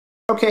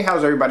Okay,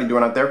 how's everybody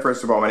doing out there?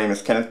 First of all, my name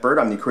is Kenneth Bird.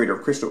 I'm the creator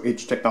of Crystal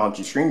Edge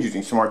Technology Screens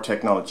using smart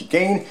technology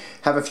gain.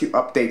 Have a few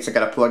updates I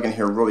got to plug in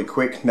here really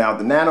quick. Now,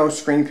 the Nano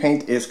screen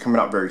paint is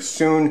coming out very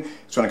soon.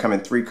 It's going to come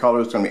in 3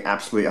 colors. It's going to be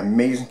absolutely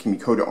amazing. Can be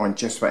coated on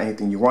just about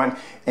anything you want,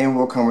 and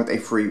will come with a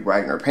free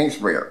Wagner paint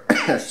sprayer.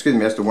 Excuse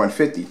me, that's the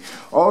 150.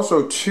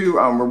 Also,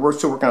 we're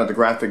still working on the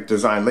graphic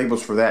design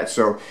labels for that,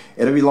 so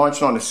it'll be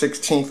launching on the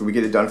 16th. If we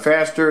get it done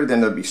faster,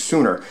 then it'll be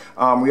sooner.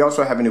 We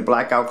also have a new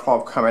blackout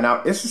cloth coming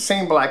out. It's the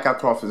same blackout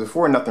cloth as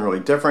before, nothing really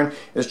different.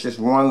 It's just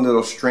one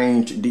little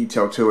strange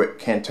detail to it.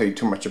 Can't tell you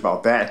too much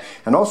about that.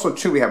 And also,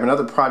 too, we have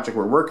another project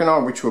we're working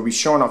on, which we'll be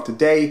showing off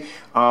today.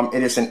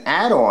 It is an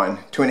add-on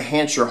to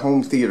enhance your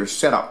home theater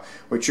setup,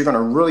 which you're going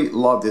to really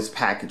love this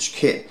package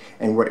kit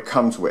and what it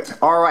comes with.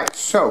 All right,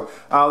 so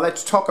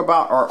let's talk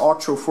about our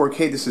Ultra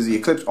 4K. This is the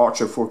Eclipse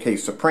Ultra 4K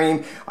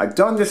Supreme. I've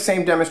done this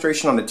same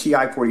demonstration on the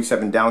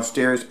TI-47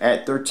 downstairs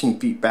at 13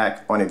 feet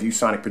back on a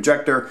ViewSonic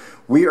projector.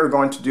 We are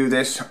going to do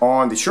this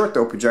on the short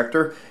throw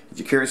projector. If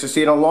you're curious to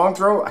see it on long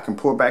throw, I can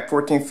pull it back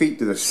 14 feet,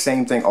 do the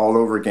same thing all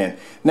over again.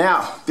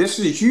 Now, this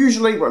is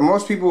usually what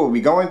most people will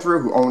be going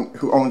through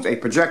who owns a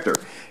projector.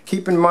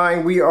 Keep in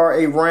mind, we are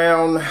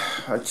around,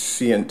 let's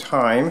see in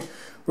time,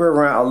 we're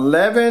around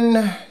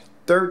 11,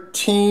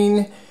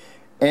 13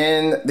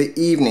 in the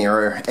evening,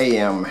 or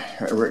AM,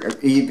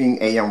 evening,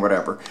 AM,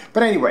 whatever.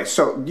 But anyway,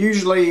 so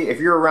usually if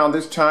you're around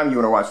this time, you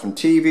want to watch some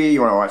TV,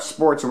 you want to watch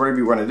sports, or whatever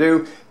you want to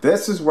do,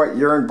 this is what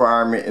your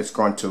environment is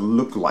going to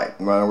look like.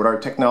 With our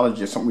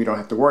technology, it's something we don't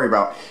have to worry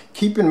about.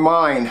 Keep in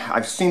mind,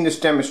 I've seen this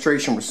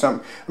demonstration with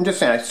some, I'm just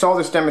saying, I saw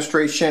this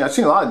demonstration, I've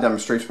seen a lot of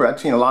demonstrations, but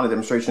I've seen a lot of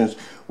demonstrations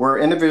where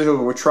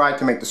individuals will try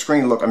to make the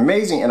screen look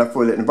amazing in a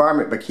full lit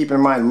environment, but keep in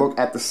mind, look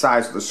at the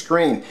size of the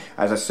screen.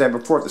 As I said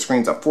before, if the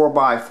screen's a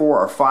 4x4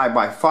 or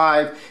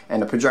 5x5,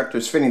 and the projector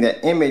is fitting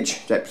that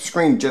image, that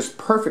screen just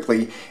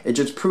perfectly, it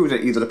just proves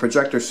that either the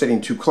projector is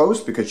sitting too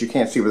close because you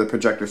can't see where the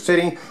projector is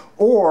sitting,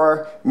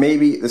 or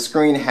maybe the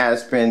screen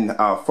has been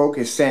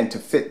focused in to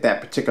fit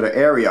that particular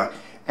area,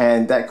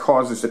 and that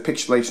causes the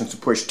pixelations to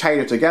push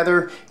tighter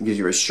together. It gives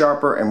you a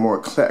sharper and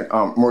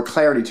more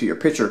clarity to your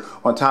picture.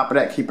 On top of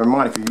that, keep in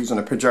mind, if you're using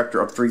a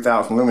projector of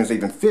 3,000 lumens,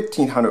 even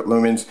 1,500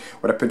 lumens,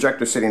 with a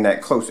projector sitting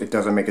that close, it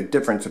doesn't make a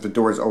difference if the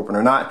door is open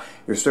or not.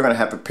 You're still going to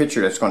have a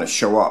picture that's going to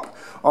show up.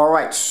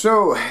 Alright,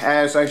 so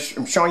as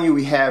I'm showing you,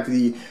 we have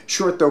the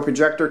short throw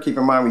projector. Keep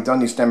in mind, we've done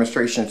these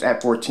demonstrations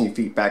at 14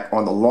 feet back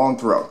on the long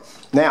throw.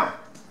 Now,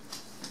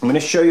 I'm going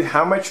to show you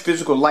how much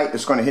physical light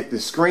is going to hit the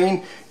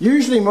screen.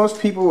 Usually most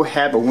people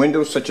have a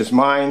window such as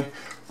mine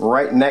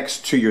right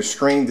next to your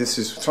screen. This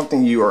is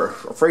something you are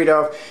afraid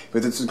of,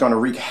 but this is going to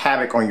wreak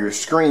havoc on your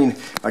screen.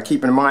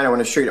 Keep in mind, I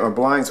want to show you that my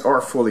blinds are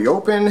fully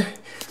open.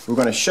 We're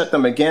going to shut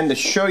them again to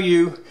show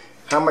you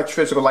how much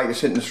physical light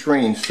is hitting the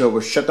screen. So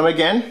we'll shut them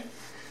again.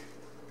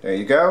 There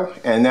you go.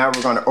 And now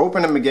we're going to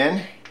open them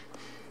again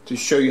to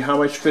show you how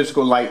much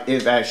physical light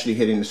is actually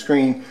hitting the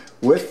screen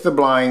with the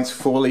blinds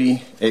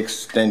fully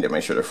extended.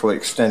 Make sure they're fully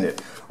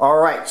extended.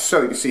 Alright,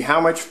 so you can see how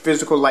much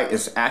physical light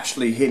is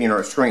actually hitting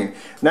our screen.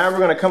 Now we're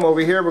going to come over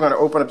here, we're going to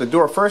open up the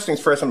door. First things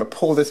first, I'm going to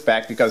pull this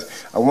back because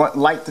I want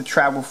light to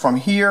travel from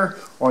here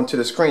onto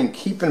the screen.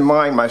 Keep in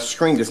mind, my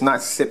screen does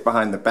not sit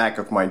behind the back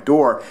of my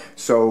door.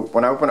 So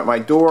when I open up my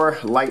door,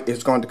 light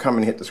is going to come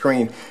and hit the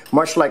screen.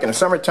 Much like in the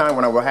summertime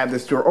when I will have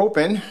this door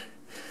open,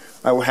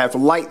 I will have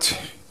light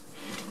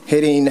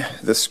hitting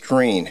the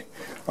screen.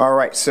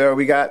 Alright, so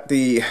we got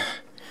the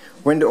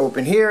window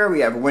open here, we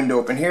have a window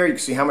open here. You can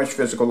see how much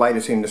physical light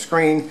is hitting the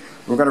screen.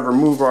 We're going to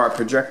remove our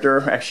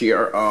projector, actually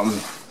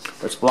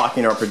what's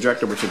blocking our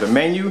projector, which is the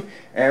menu,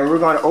 and we're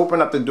going to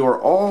open up the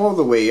door all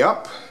the way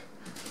up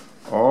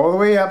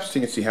so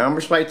you can see how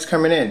much light's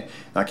coming in.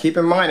 Now keep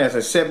in mind, as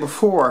I said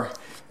before,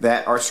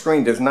 that our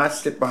screen does not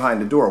sit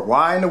behind the door.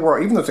 Why in the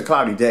world, even though it's a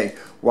cloudy day,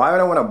 why would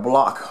I want to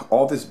block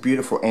all this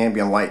beautiful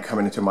ambient light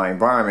coming into my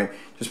environment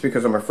just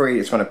because I'm afraid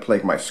it's going to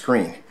plague my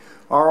screen?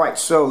 Alright,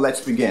 so let's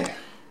begin.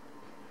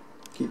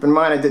 Keep in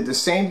mind, I did the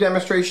same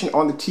demonstration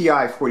on the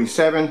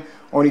TI-47.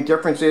 Only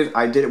difference is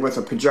I did it with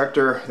a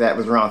projector that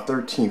was around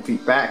 13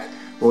 feet back.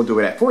 We'll do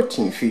it at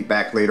 14 feet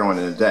back later on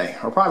in the day,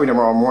 or probably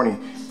tomorrow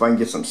morning if I can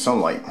get some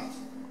sunlight.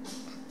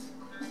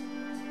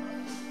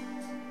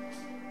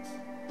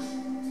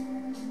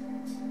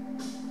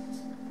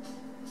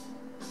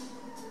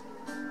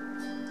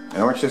 And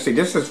I want you to see,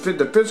 this is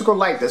the physical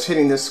light that's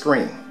hitting this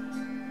screen.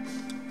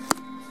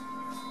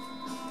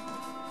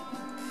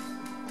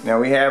 Now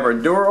we have our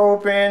door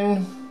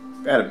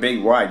open. Got a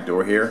big wide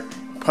door here.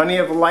 Plenty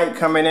of light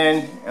coming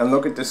in, and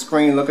look at the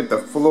screen, look at the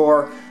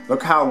floor,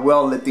 look how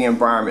well lit the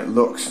environment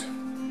looks.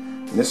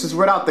 And this is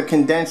without the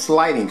condensed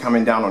lighting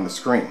coming down on the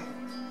screen.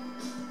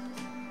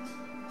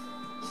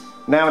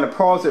 Now I'm going to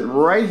pause it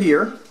right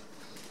here.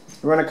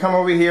 We're going to come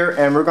over here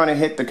and we're going to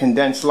hit the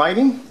condensed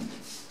lighting.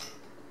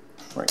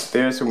 Right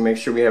there, so we make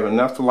sure we have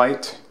enough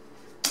light.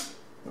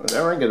 Was that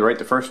right? Get it right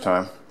the first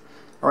time.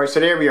 Alright,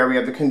 so there we are. We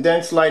have the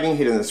condensed lighting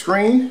hitting the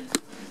screen.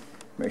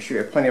 Make sure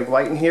you have plenty of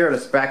light in here.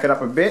 Let's back it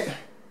up a bit.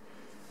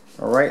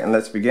 Alright, and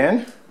let's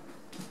begin.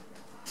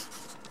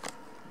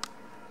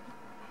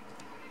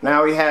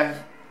 Now we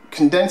have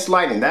condensed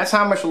lighting. That's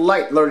how much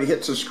light literally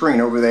hits the screen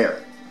over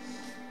there.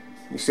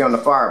 You see on the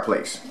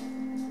fireplace.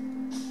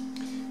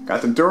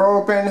 Got the door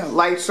open,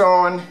 lights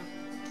on,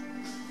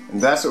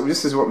 and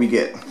this is what we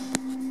get.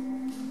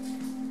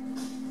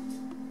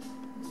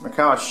 Look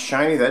how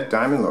shiny that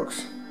diamond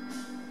looks.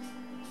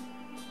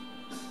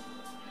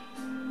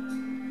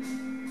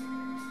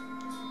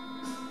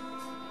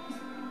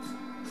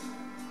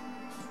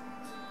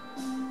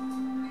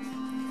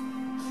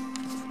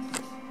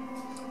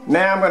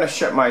 Now I'm going to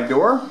shut my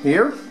door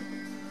here.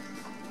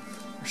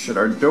 Shut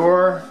our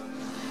door.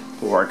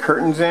 Pull our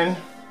curtains in.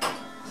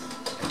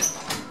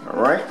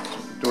 Alright,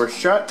 door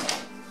shut.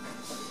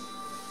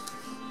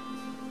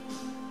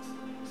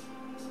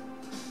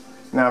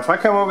 Now if I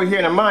come over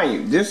here, now mind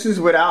you, this is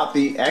without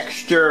the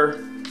extra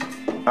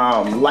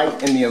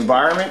light in the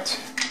environment.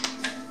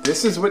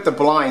 This is with the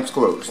blinds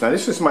closed. Now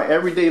this is my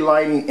everyday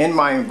lighting in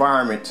my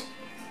environment.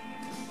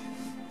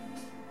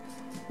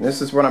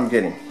 This is what I'm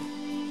getting.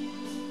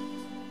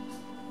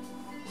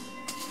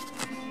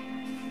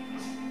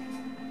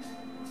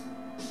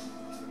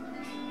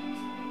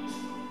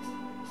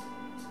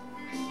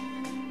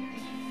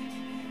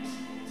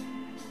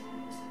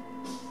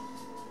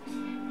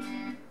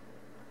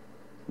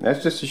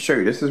 That's just to show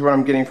you, this is what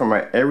I'm getting from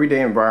my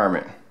everyday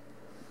environment.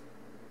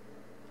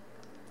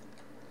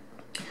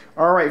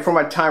 Alright, for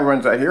my time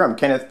runs out here, I'm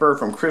Kenneth Bird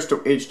from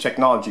Crystal Edge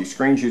Technology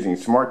Screens using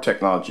smart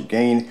technology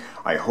gain.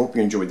 I hope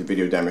you enjoyed the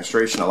video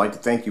demonstration. I'd like to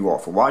thank you all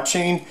for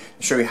watching,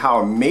 to show you how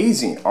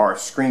amazing our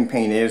screen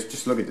paint is.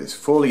 Just look at this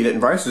fully lit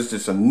environment. This is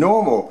just a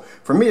normal,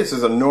 for me this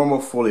is a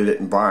normal fully lit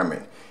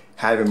environment.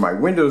 Having my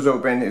windows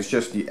open is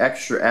just the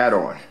extra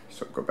add-on.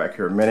 So go back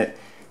here a minute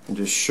and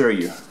just show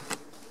you.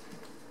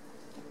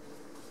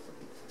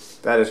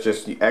 That is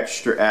just the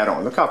extra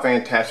add-on. Look how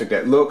fantastic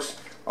that looks.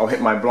 I'll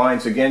hit my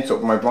blinds again, so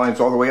open my blinds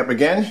all the way up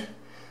again.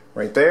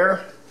 Right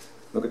there.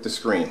 Look at the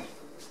screen.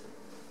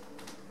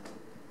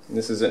 And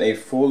this is in a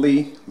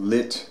fully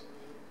lit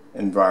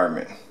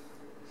environment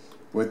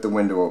with the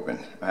window open.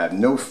 I have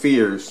no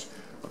fears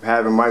of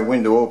having my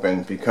window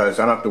open because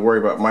I don't have to worry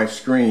about my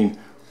screen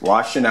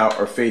washing out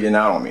or fading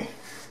out on me.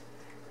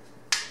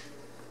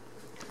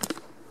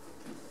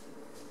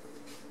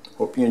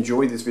 Hope you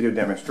enjoyed this video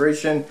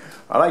demonstration.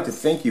 I'd like to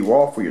thank you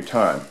all for your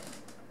time.